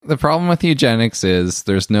the problem with eugenics is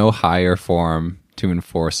there's no higher form to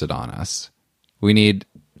enforce it on us. We need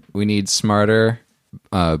smarter,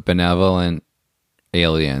 benevolent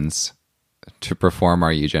aliens to perform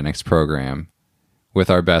our eugenics program with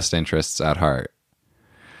our best interests at heart.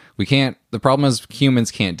 The problem is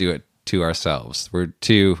humans can't do it to ourselves. we'll get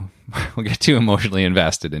too emotionally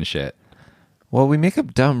invested in shit. Well, we make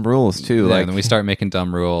up dumb rules too. Yeah, and then we start making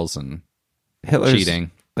dumb rules and Hitler's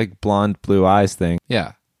cheating. Like blonde blue eyes thing.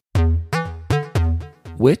 Yeah.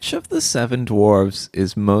 Which of the 7 dwarves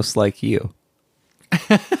is most like you?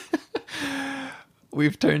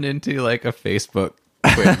 We've turned into like a Facebook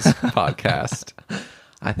quiz podcast.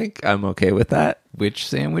 I think I'm okay with that. Which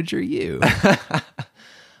sandwich are you?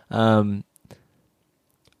 Our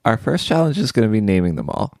first challenge is going to be naming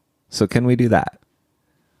them all. So can we do that?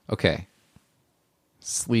 Okay.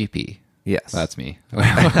 Sleepy. Yes. That's me. We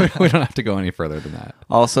don't have to go any further than that.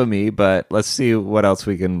 Also me, but let's see what else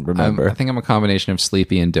we can remember. I think I'm a combination of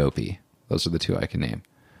sleepy and dopey. Those are the 2 I can name.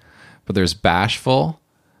 But there's bashful.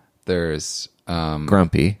 There's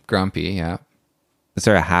Grumpy. grumpy. Yeah. Is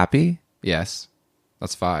there a happy? Yes.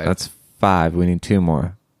 That's 5. That's 5. We need 2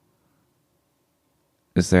 more.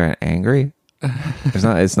 Is there an angry?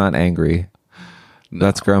 It's not angry. No.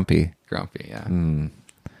 That's grumpy. Grumpy. Yeah.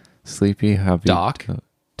 Sleepy. Happy. Doc.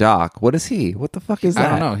 Doc. What is he? What the fuck is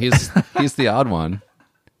that? I don't know. He's the odd one.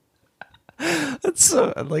 That's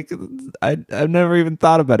so like I've never even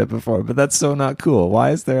thought about it before, but that's so not cool. Why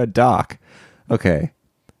is there a Doc? Okay.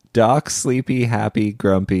 Doc, sleepy, happy,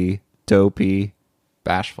 grumpy, dopey,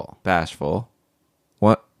 Bashful. bashful.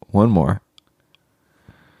 What? One more.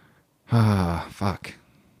 Ah, fuck.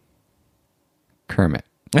 Kermit.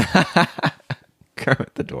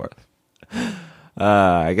 Kermit the Dwarf.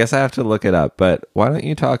 I guess I have to look it up, but why don't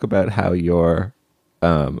you talk about how you're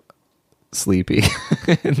sleepy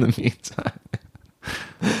in the meantime?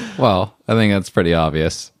 Well, I think that's pretty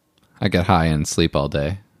obvious. I get high and sleep all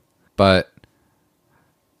day. But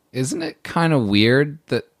isn't it kind of weird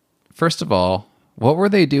that, first of all, what were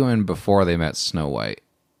they doing before they met Snow White?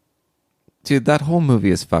 Dude, that whole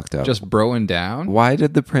movie is fucked up. Just broing down? Why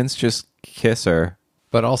did the prince just kiss her?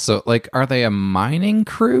 But also, like, are they a mining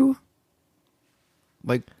crew?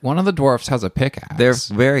 Like, one of the dwarfs has a pickaxe. They're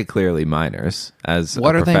very clearly miners as a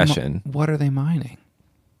profession. What are they mining?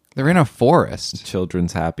 They're in a forest.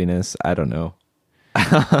 Children's happiness. I don't know.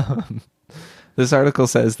 This article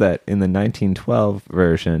says that in the 1912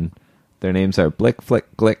 version, their names are Blick,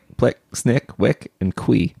 Flick, Glick, Plick, Snick, Wick, and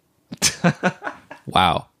Quee.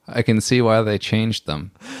 Wow. I can see why they changed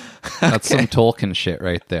them. That's some Tolkien shit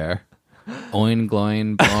right there. Oin,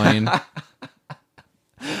 gloin, bloin.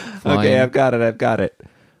 Okay, I've got it.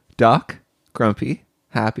 Doc, grumpy,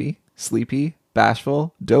 happy, sleepy,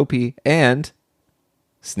 bashful, dopey, and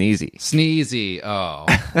sneezy. Sneezy. Oh,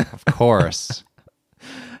 of course.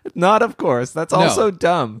 Not of course. That's also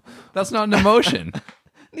dumb. That's not an emotion.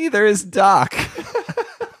 Neither is Doc.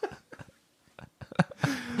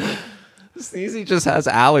 Sneezy just has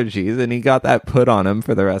allergies and he got that put on him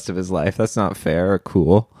for the rest of his life. That's not fair or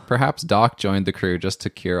cool. Perhaps Doc joined the crew just to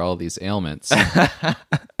cure all these ailments.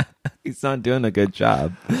 He's not doing a good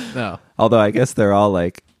job. No. Although I guess they're all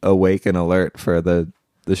like awake and alert for the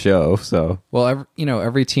show. So Well,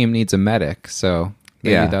 every team needs a medic, so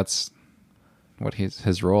maybe that's what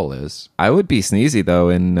his role is. I would be Sneezy though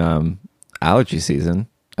in allergy season.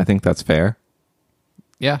 I think that's fair.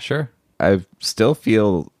 Yeah, sure. I still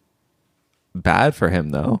feel bad for him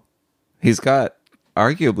though. He's got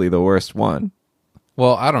arguably the worst one.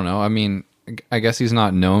 Well, I don't know. I mean, I guess he's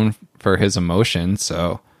not known for his emotion,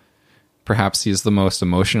 so perhaps he's the most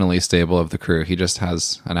emotionally stable of the crew. He just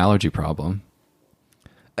has an allergy problem.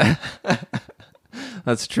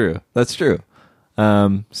 That's true.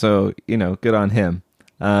 So, good on him.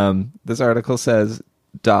 This article says,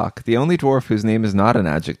 Doc, the only dwarf whose name is not an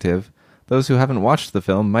adjective. Those who haven't watched the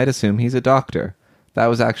film might assume he's a doctor. That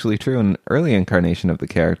was actually true in an early incarnation of the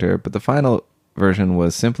character, but the final version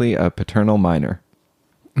was simply a paternal minor.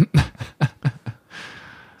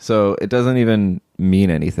 So it doesn't even mean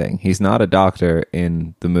anything. He's not a doctor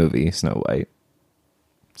in the movie Snow White.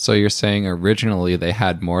 So you're saying originally they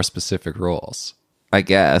had more specific roles? I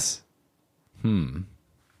guess. And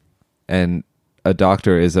a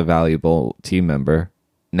doctor is a valuable team member.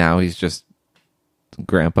 Now he's just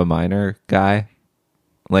grandpa minor guy.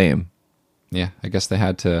 Lame. Yeah, I guess they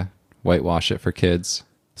had to whitewash it for kids.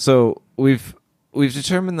 So we've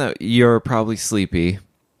determined that you're probably sleepy.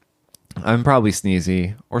 I'm probably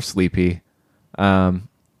sneezy or sleepy. But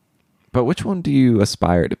which one do you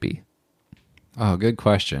aspire to be? Oh, good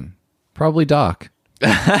question. Probably Doc.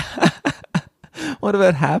 What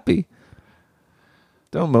about happy?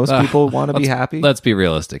 Don't most people want to be happy? Let's be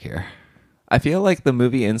realistic here. I feel like the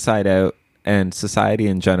movie Inside Out and society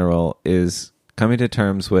in general is coming to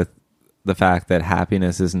terms with the fact that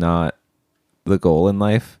happiness is not the goal in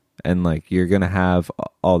life, and like you're going to have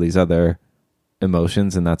all these other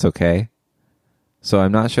emotions, and that's okay. So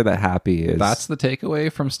I'm not sure that happy is... That's the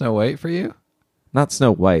takeaway from Snow White for you? Not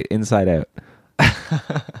Snow White, Inside Out.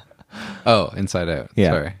 Oh, Inside Out. Yeah.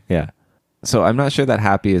 Sorry. Yeah. So I'm not sure that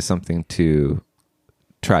happy is something to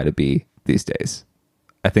try to be these days.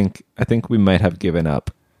 I think we might have given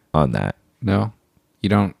up on that. No? You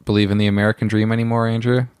don't believe in the American dream anymore,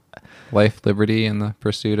 Andrew? Life, liberty, and the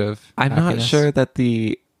pursuit of I'm happiness? not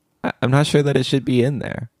sure that it should be in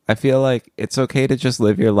there. I feel like it's okay to just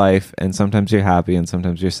live your life, and sometimes you're happy and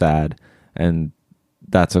sometimes you're sad, and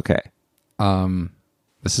that's okay.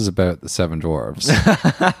 This is about the Seven Dwarves.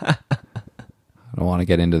 I don't want to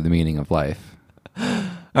get into the meaning of life.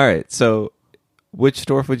 All right, so which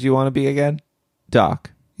dwarf would you want to be again?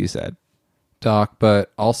 Doc, you said. Doc,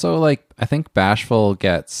 but also, like, I think Bashful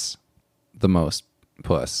gets the most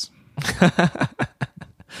puss.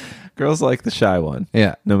 Girls like the shy one.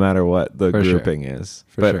 Yeah. No matter what the For grouping sure. is.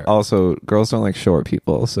 For but sure. also, girls don't like short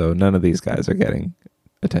people, so none of these guys are getting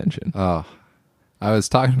attention. Oh, I was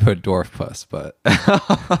talking about dwarf puss, but...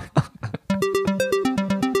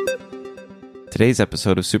 Today's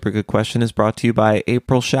episode of Super Good Question is brought to you by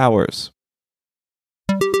April Showers.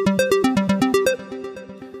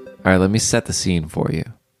 All right, let me set the scene for you.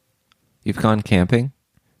 You've gone camping.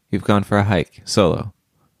 You've gone for a hike, solo.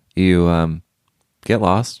 You get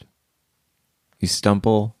lost. You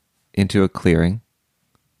stumble into a clearing.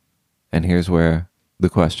 And here's where the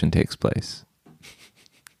question takes place.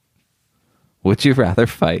 Would you rather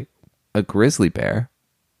fight a grizzly bear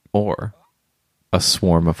or a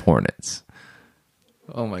swarm of hornets?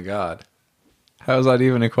 Oh my god. How is that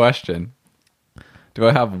even a question? Do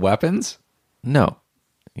I have weapons? No.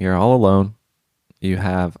 You're all alone. You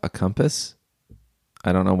have a compass.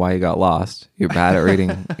 I don't know why you got lost. You're bad at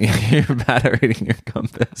reading. You're bad at reading your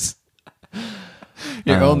compass.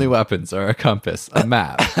 Your only weapons are a compass, a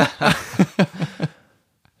map,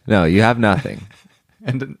 No, you have nothing.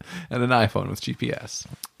 and an iPhone with GPS.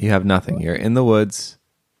 You have nothing. You're in the woods.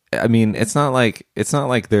 I mean, it's not like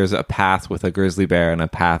there's a path with a grizzly bear and a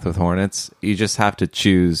path with hornets. You just have to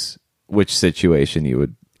choose which situation you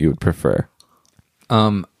would prefer.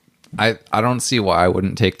 I don't see why I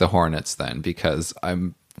wouldn't take the hornets then, because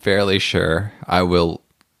I'm fairly sure I will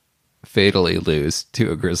fatally lose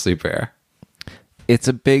to a grizzly bear. It's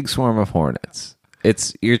a big swarm of hornets.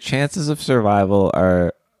 It's your chances of survival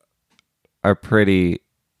are pretty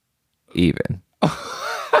even.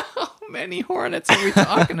 How many hornets are we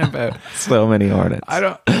talking about? So many hornets.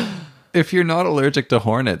 If you're not allergic to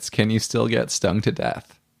hornets, can you still get stung to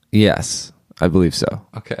death? Yes, I believe so.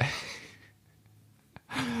 Okay.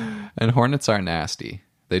 And hornets are nasty.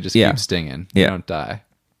 They just Yeah. keep stinging. They Yeah. don't die.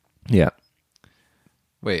 Yeah.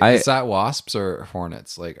 Wait, is that wasps or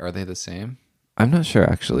hornets? Like, are they the same? I'm not sure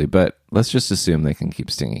actually, but let's just assume they can keep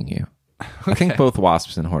stinging you. I think both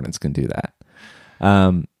wasps and hornets can do that.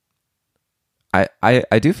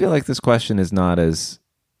 I do feel like this question is not as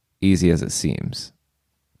easy as it seems,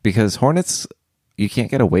 because hornets you can't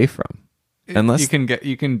get away from unless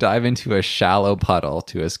you can dive into a shallow puddle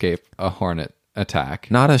to escape a hornet attack.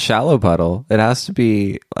 not a shallow puddle. It has to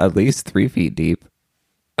be at least 3 feet deep,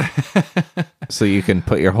 so you can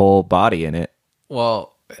put your whole body in it.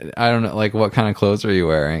 Well, I don't know. Like, what kind of clothes are you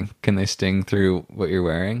wearing? Can they sting through what you're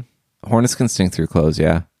wearing? Hornets can sting through clothes,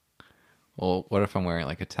 yeah. Well, what if I'm wearing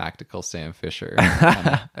like a tactical Sam Fisher kind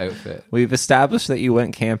of outfit? We've established that you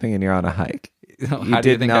went camping and you're on a hike. How do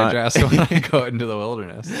you think I dress when I go into the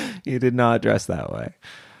wilderness? You did not dress that way.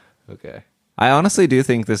 Okay. I honestly do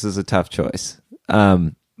think this is a tough choice.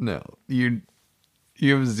 No, you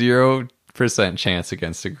have 0% chance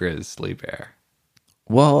against a grizzly bear.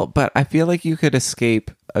 Well, but I feel like you could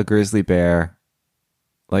escape a grizzly bear,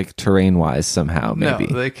 like terrain-wise somehow, maybe.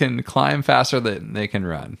 No, they can climb faster than they can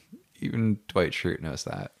run. Even Dwight Schrute knows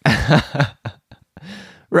that.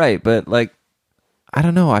 Right, but like, I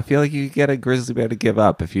don't know. I feel like you could get a grizzly bear to give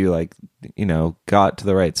up if you got to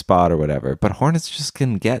the right spot or whatever. But hornets just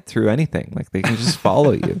can get through anything. Like, they can just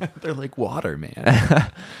follow you. They're like water,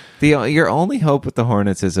 man. Your only hope with the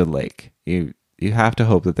hornets is a lake. You have to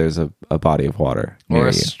hope that there's a body of water near Or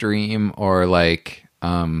a you. stream, or like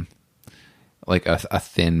a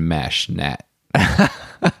thin mesh net.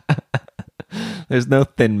 There's no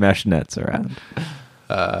thin mesh nets around.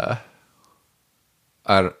 I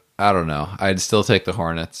don't know. I'd still take the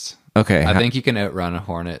hornets. Okay. I think you can outrun a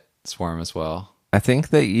hornet swarm as well. I think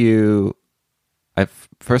that you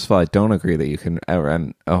First of all, I don't agree that you can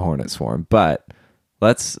outrun a hornet swarm, but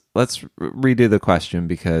let's redo the question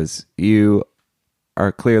because you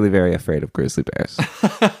are clearly very afraid of grizzly bears.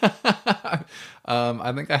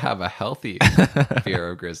 I think I have a healthy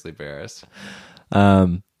fear of grizzly bears.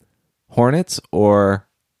 Hornets or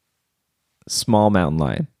small mountain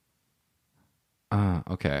lion?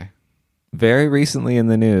 Okay. Very recently in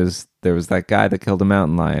the news, there was that guy that killed a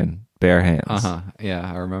mountain lion, bare hands. Yeah,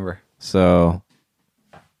 I remember. So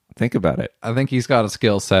think about it. I think he's got a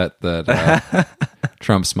skill set that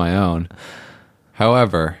trumps my own.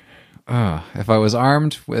 However, if I was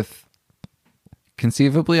armed with,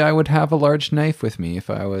 conceivably, I would have a large knife with me if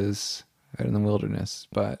I was out in the wilderness.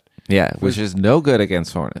 But yeah, which is no good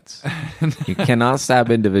against hornets. You cannot stab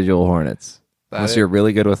individual hornets unless you're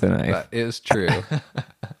really good with a knife. That is true.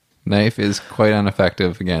 Knife is quite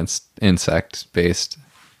ineffective against insect-based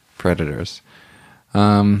predators.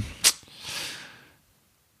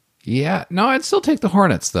 Yeah, no, I'd still take the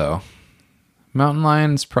hornets though. Mountain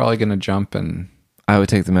lion's probably going to jump and I would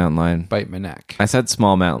take the mountain lion. bite my neck. I said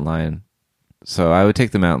small mountain lion, so I would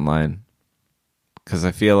take the mountain lion because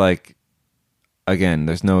I feel like, again,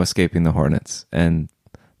 there's no escaping the hornets, and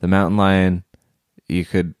the mountain lion, you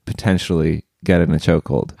could potentially get in a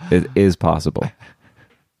chokehold. It is possible.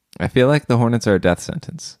 I feel like the hornets are a death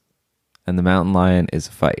sentence, and the mountain lion is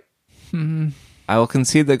a fight. I will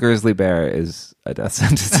concede that grizzly bear is a death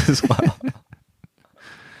sentence as well.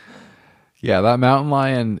 Yeah, that mountain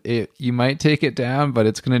lion, you might take it down, but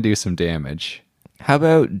it's going to do some damage. How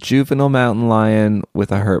about juvenile mountain lion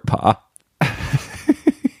with a hurt paw?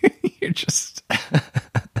 You're just...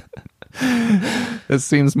 This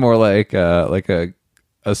seems more like a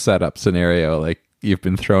setup scenario, like you've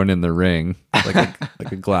been thrown in the ring,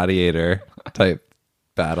 like a gladiator type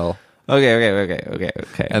battle.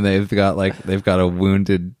 Okay. And they've got a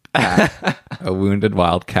wounded cat, a wounded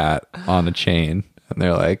wild cat on a chain, and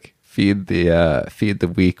they're like, feed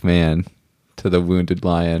the weak man to the wounded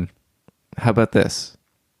lion. How about this?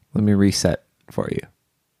 Let me reset for you.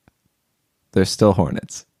 There's still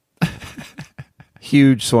hornets.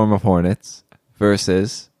 Huge swarm of hornets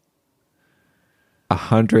versus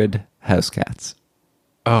 100 house cats.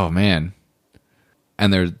 Oh man.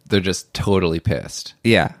 And they're just totally pissed.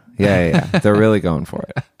 Yeah. They're really going for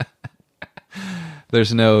it.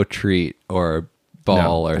 There's no treat or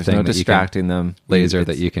ball or thing no that distracting them. Laser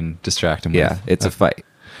that you can distract them with. Yeah, it's a fight.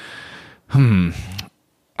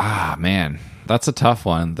 Ah, man. That's a tough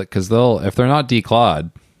one because if they're not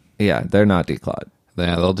declawed. Yeah, they're not declawed.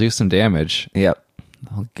 They'll do some damage. Yep.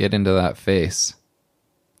 They'll get into that face.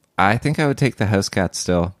 I think I would take the house cat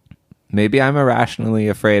still. Maybe I'm irrationally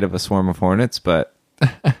afraid of a swarm of hornets, but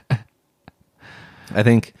I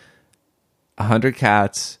think 100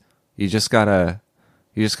 cats, you just gotta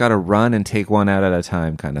run and take one out at a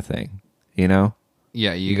time kind of thing. You know?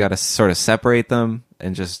 Yeah, you gotta sort of separate them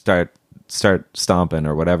and just start stomping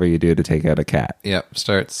or whatever you do to take out a cat. Yep,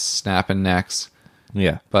 start snapping necks.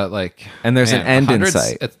 Yeah. But and there's an end in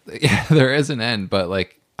sight. Yeah, there is an end, but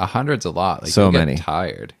 100's a lot. So you get many.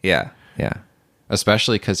 Tired. Yeah.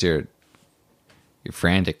 Especially because you're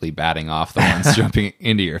frantically batting off the ones jumping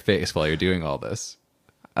into your face while you're doing all this.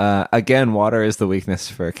 Again, water is the weakness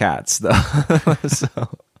for cats, though.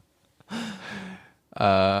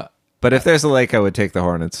 But if there's a lake, I would take the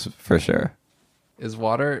hornets for sure. Is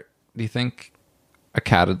water? Do you think a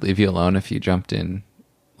cat would leave you alone if you jumped in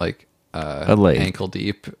a lake, ankle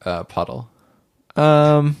deep puddle?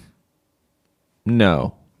 No,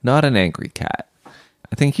 not an angry cat.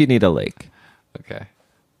 I think you need a lake. Okay.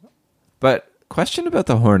 But question about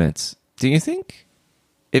the hornets. Do you think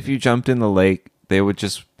if you jumped in the lake, they would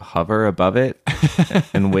just hover above it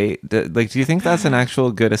and wait? Do you think that's an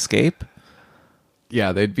actual good escape?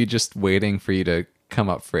 Yeah, they'd be just waiting for you to come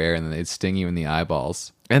up for air, and then they'd sting you in the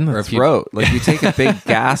eyeballs. And the throat. You take a big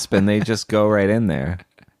gasp, and they just go right in there.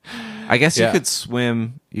 I guess you could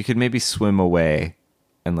swim. You could maybe swim away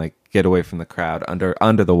and get away from the crowd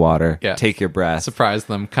under the water. Yeah. Take your breath. Surprise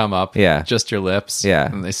them, come up. Yeah. Just your lips. Yeah.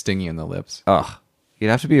 And they sting you in the lips. Ugh.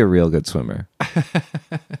 You'd have to be a real good swimmer.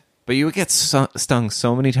 But you would get stung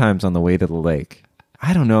so many times on the way to the lake.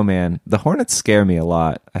 I don't know, man. The hornets scare me a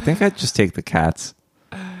lot. I think I'd just take the cats.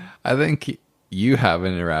 I think you have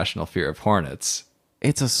an irrational fear of hornets.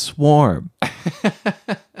 It's a swarm.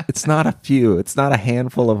 It's not a few. It's not a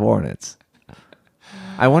handful of hornets.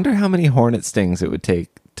 I wonder how many hornet stings it would take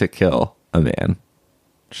to kill a man.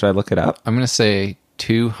 Should I look it up? I'm going to say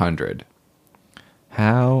 200.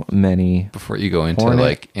 How many before you go into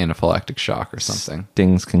anaphylactic shock or something?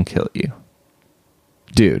 Stings can kill you.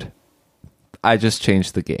 Dude, I just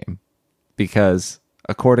changed the game because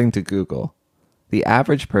according to Google, The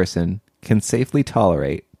average person can safely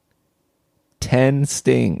tolerate 10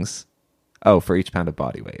 stings. Oh, for each pound of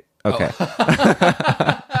body weight. Okay.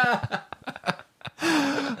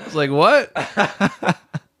 I was like, what? I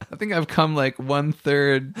think I've come like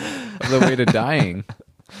 1/3 of the way to dying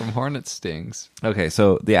from hornet stings. Okay,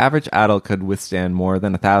 so the average adult could withstand more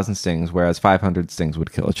than 1,000 stings, whereas 500 stings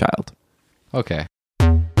would kill a child. Okay.